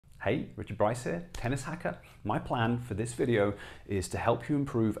Hey, Richard Bryce here, Tennis Hacker. My plan for this video is to help you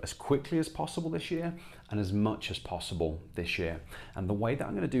improve as quickly as possible this year and as much as possible this year. And the way that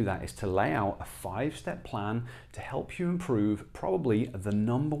I'm going to do that is to lay out a 5-step plan to help you improve probably the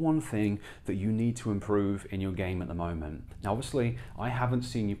 #1 thing that you need to improve in your game at the moment. Now, obviously, I haven't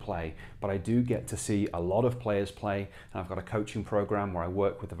seen you play, but I do get to see a lot of players play, and I've got a coaching program where I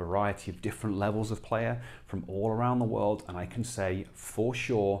work with a variety of different levels of player from all around the world, and I can say for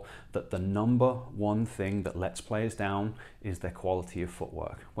sure that the #1 thing that lets players down is their quality of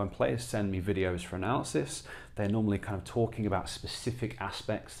footwork. When players send me videos for analysis, they're normally kind of talking about specific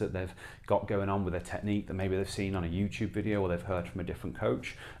aspects that they've got going on with their technique that maybe they've seen on a YouTube video or they've heard from a different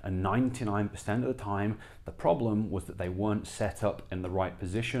coach. And 99% of the time, the problem was that they weren't set up in the right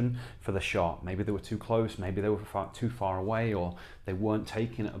position for the shot. Maybe they were too close, maybe they were too far away, or they weren't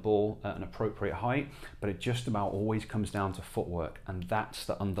taking a ball at an appropriate height. But it just about always comes down to footwork, and that's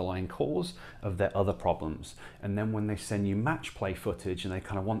the underlying cause of their other problems. And then when they send you match play footage and they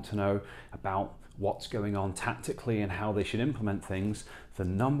kind of want to know about what's going on tactically and how they should implement things, the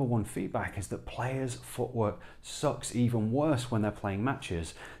 #1 feedback is that players' footwork sucks even worse when they're playing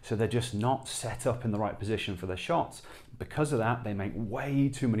matches. So they're just not set up in the right position for their shots. Because of that, they make way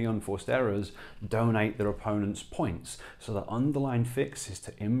too many unforced errors, donate their opponents points. So the underlying fix is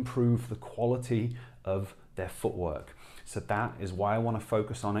to improve the quality of their footwork. So that is why I want to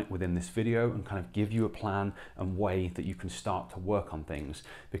focus on it within this video and kind of give you a plan and way that you can start to work on things,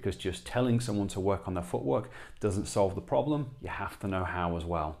 because just telling someone to work on their footwork doesn't solve the problem. You have to know how as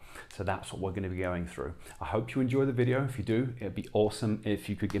well. So that's what we're going to be going through. I hope you enjoy the video. If you do, it'd be awesome if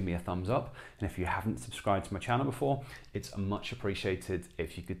you could give me a thumbs up. And if you haven't subscribed to my channel before, it's much appreciated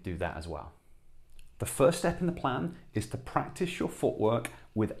if you could do that as well. The first step in the plan is to practice your footwork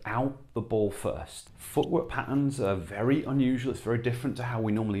without the ball first. Footwork patterns are very unusual. It's very different to how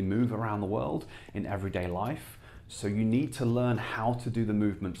we normally move around the world in everyday life. So you need to learn how to do the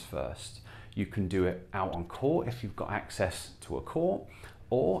movements first. You can do it out on court if you've got access to a court,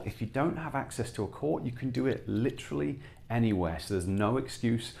 or if you don't have access to a court, you can do it literally anywhere. So there's no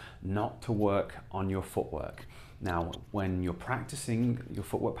excuse not to work on your footwork. Now, when you're practicing your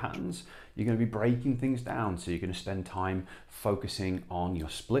footwork patterns, you're going to be breaking things down. So you're going to spend time focusing on your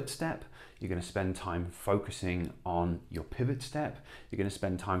split step. You're going to spend time focusing on your pivot step. You're going to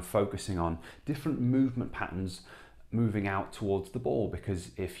spend time focusing on different movement patterns moving out towards the ball,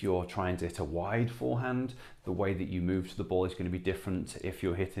 because if you're trying to hit a wide forehand, the way that you move to the ball is going to be different if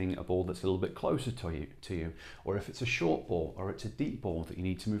you're hitting a ball that's a little bit closer to you, or if it's a short ball or it's a deep ball that you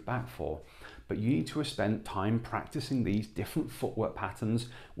need to move back for. But you need to have spent time practicing these different footwork patterns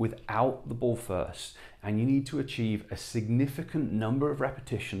without the ball first. And you need to achieve a significant number of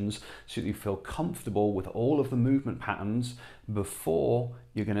repetitions so that you feel comfortable with all of the movement patterns before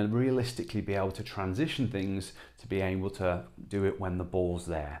you're going to realistically be able to transition things to be able to do it when the ball's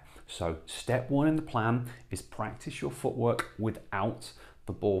there. So step 1 in the plan is practice your footwork without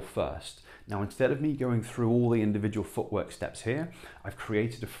the ball first. Now, instead of me going through all the individual footwork steps here, I've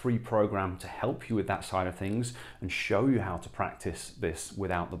created a free program to help you with that side of things and show you how to practice this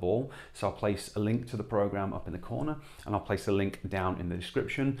without the ball. So I'll place a link to the program up in the corner, and I'll place a link down in the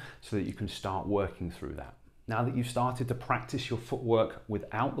description so that you can start working through that. Now that you've started to practice your footwork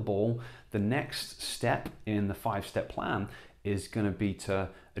without the ball, the next step in the 5-step plan is going to be to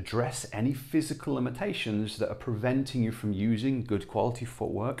address any physical limitations that are preventing you from using good quality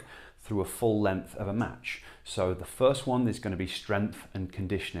footwork through a full length of a match. So the first one is going to be strength and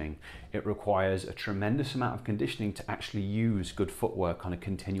conditioning. It requires a tremendous amount of conditioning to actually use good footwork on a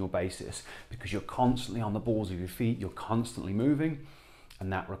continual basis, because you're constantly on the balls of your feet, you're constantly moving,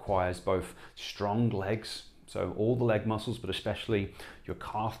 and that requires both strong legs. So all the leg muscles, but especially your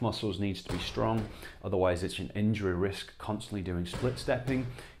calf muscles needs to be strong. Otherwise it's an injury risk constantly doing split stepping.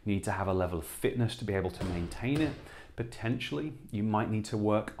 You need to have a level of fitness to be able to maintain it. Potentially, you might need to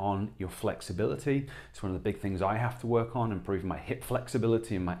work on your flexibility. It's one of the big things I have to work on, improving my hip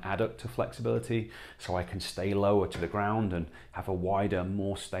flexibility and my adductor flexibility so I can stay lower to the ground and have a wider,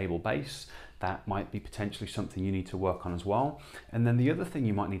 more stable base. That might be potentially something you need to work on as well. And then the other thing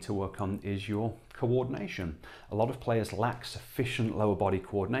you might need to work on is your coordination. A lot of players lack sufficient lower body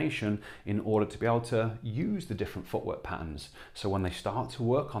coordination in order to be able to use the different footwork patterns. So when they start to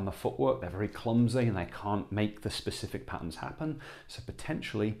work on the footwork, they're very clumsy and they can't make the specific patterns happen. So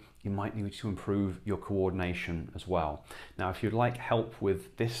potentially you might need to improve your coordination as well. Now, if you'd like help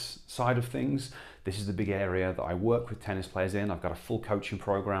with this side of things, this is the big area that I work with tennis players in. I've got a full coaching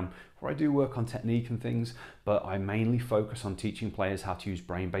program where I do work on technique and things, but I mainly focus on teaching players how to use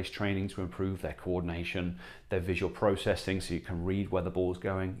brain-based training to improve their coordination, their visual processing, so you can read where the ball's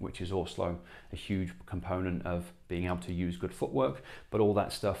going, which is also a huge component of being able to use good footwork. But all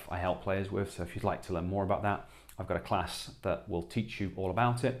that stuff I help players with, so if you'd like to learn more about that, I've got a class that will teach you all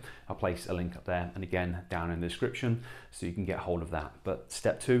about it. I'll place a link up there and again down in the description so you can get hold of that. But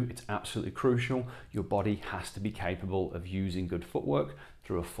step 2, it's absolutely crucial. Your body has to be capable of using good footwork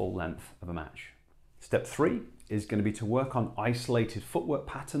through a full length of a match. Step 3 is going to be to work on isolated footwork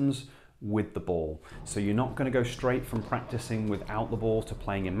patterns with the ball. So you're not going to go straight from practicing without the ball to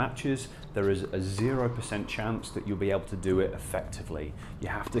playing in matches. There is a 0% chance that you'll be able to do it effectively. You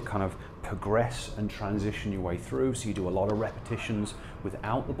have to kind of progress and transition your way through. So you do a lot of repetitions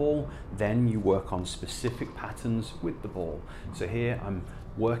without the ball, then you work on specific patterns with the ball. So here I'm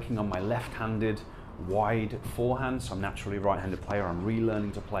working on my left-handed wide forehand, so I'm naturally a right-handed player. I'm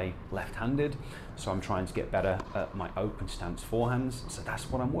relearning to play left-handed, so I'm trying to get better at my open stance forehands. So that's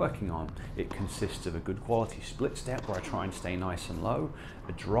what I'm working on. It consists of a good quality split step where I try and stay nice and low,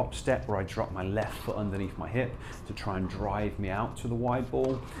 a drop step where I drop my left foot underneath my hip to try and drive me out to the wide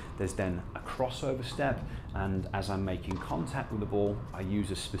ball. There's then a crossover step, and as I'm making contact with the ball, I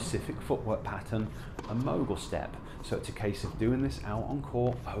use a specific footwork pattern, a mogul step. So it's a case of doing this out on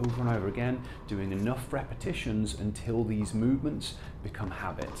court over and over again, doing enough repetitions until these movements become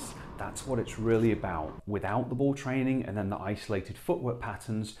habits. That's what it's really about. Without the ball training and then the isolated footwork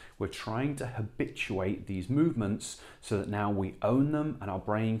patterns, we're trying to habituate these movements so that now we own them and our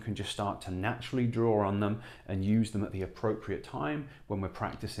brain can just start to naturally draw on them and use them at the appropriate time when we're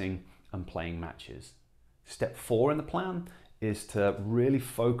practicing and playing matches. Step 4 in the plan is to really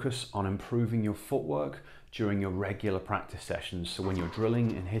focus on improving your footwork during your regular practice sessions. So when you're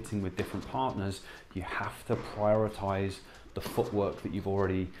drilling and hitting with different partners, you have to prioritize the footwork that you've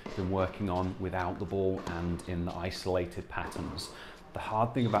already been working on without the ball and in the isolated patterns. The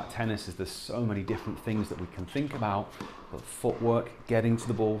hard thing about tennis is there's so many different things that we can think about, but footwork, getting to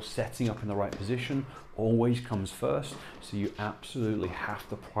the ball, setting up in the right position always comes first. So you absolutely have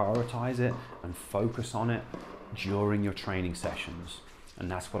to prioritize it and focus on it during your training sessions. And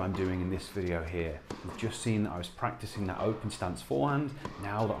that's what I'm doing in this video here. You've just seen that I was practicing that open stance forehand.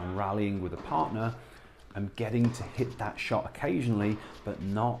 Now that I'm rallying with a partner, I'm getting to hit that shot occasionally, but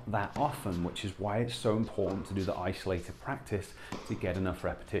not that often, which is why it's so important to do the isolated practice to get enough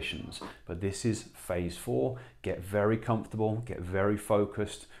repetitions. But this is phase 4. Get very comfortable, get very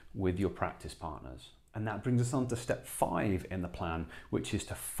focused with your practice partners. And that brings us on to step 5 in the plan, which is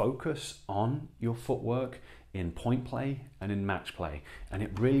to focus on your footwork in point play and in match play. And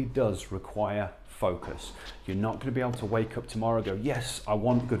it really does require focus. You're not going to be able to wake up tomorrow and go, yes, I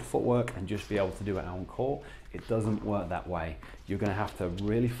want good footwork, and just be able to do it out on court. It doesn't work that way. You're going to have to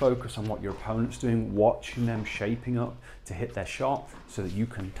really focus on what your opponent's doing, watching them shaping up to hit their shot so that you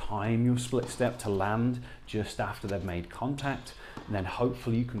can time your split step to land just after they've made contact. And then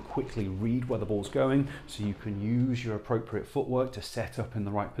hopefully you can quickly read where the ball's going so you can use your appropriate footwork to set up in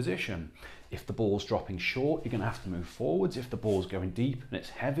the right position. If the ball's dropping short, you're going to have to move forwards. If the ball's going deep and it's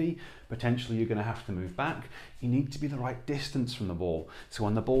heavy, potentially you're going to have to move back. You need to be the right distance from the ball. So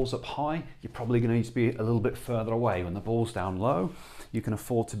when the ball's up high, you're probably going to need to be a little bit further away. When the ball's down low, you can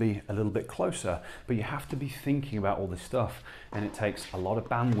afford to be a little bit closer. But you have to be thinking about all this stuff, and it takes a lot of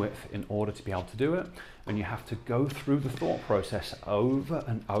bandwidth in order to be able to do it. And you have to go through the thought process over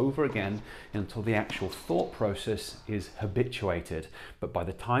and over again until the actual thought process is habituated. But by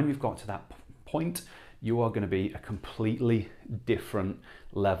the time you've got to that point, you are going to be a completely different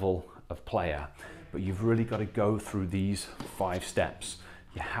level of player. But you've really got to go through these 5 steps.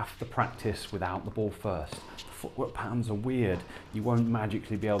 You have to practice without the ball first. The footwork patterns are weird. You won't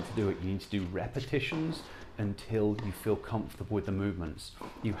magically be able to do it. You need to do repetitions until you feel comfortable with the movements.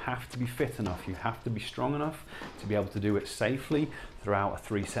 You have to be fit enough, you have to be strong enough to be able to do it safely throughout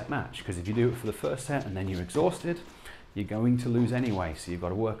a 3-set match. Because if you do it for the first set and then you're exhausted, you're going to lose anyway, so you've got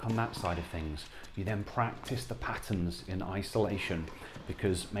to work on that side of things. You then practice the patterns in isolation,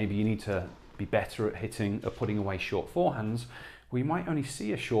 because maybe you need to be better at hitting or putting away short forehands. We might only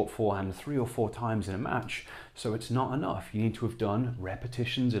see a short forehand 3 or 4 times in a match, so it's not enough. You need to have done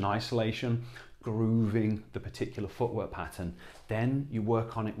repetitions in isolation, grooving the particular footwork pattern. Then you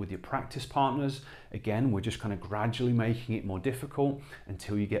work on it with your practice partners. Again, we're just kind of gradually making it more difficult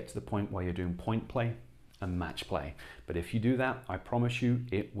until you get to the point where you're doing point play and match play. But if you do that, I promise you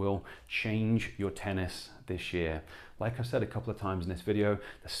it will change your tennis this year. Like I said a couple of times in this video,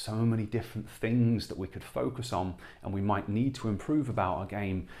 there's so many different things that we could focus on and we might need to improve about our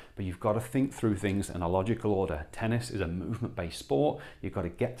game, but you've got to think through things in a logical order. Tennis is a movement-based sport. You've got to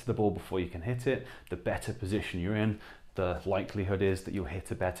get to the ball before you can hit it. The better position you're in, the likelihood is that you'll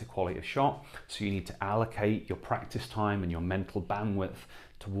hit a better quality of shot. So you need to allocate your practice time and your mental bandwidth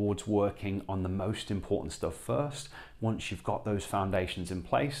towards working on the most important stuff first. Once you've got those foundations in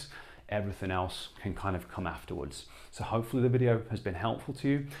place, everything else can kind of come afterwards. So hopefully the video has been helpful to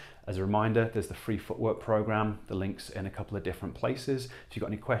you. As a reminder, there's the free footwork program. The link's in a couple of different places. If you've got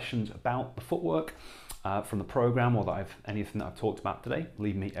any questions about the footwork from the program or anything that I've talked about today,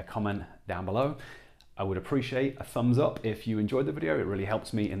 leave me a comment down below. I would appreciate a thumbs up if you enjoyed the video. It really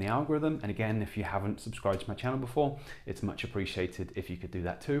helps me in the algorithm. And again, if you haven't subscribed to my channel before, it's much appreciated if you could do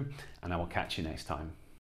that too. And I will catch you next time.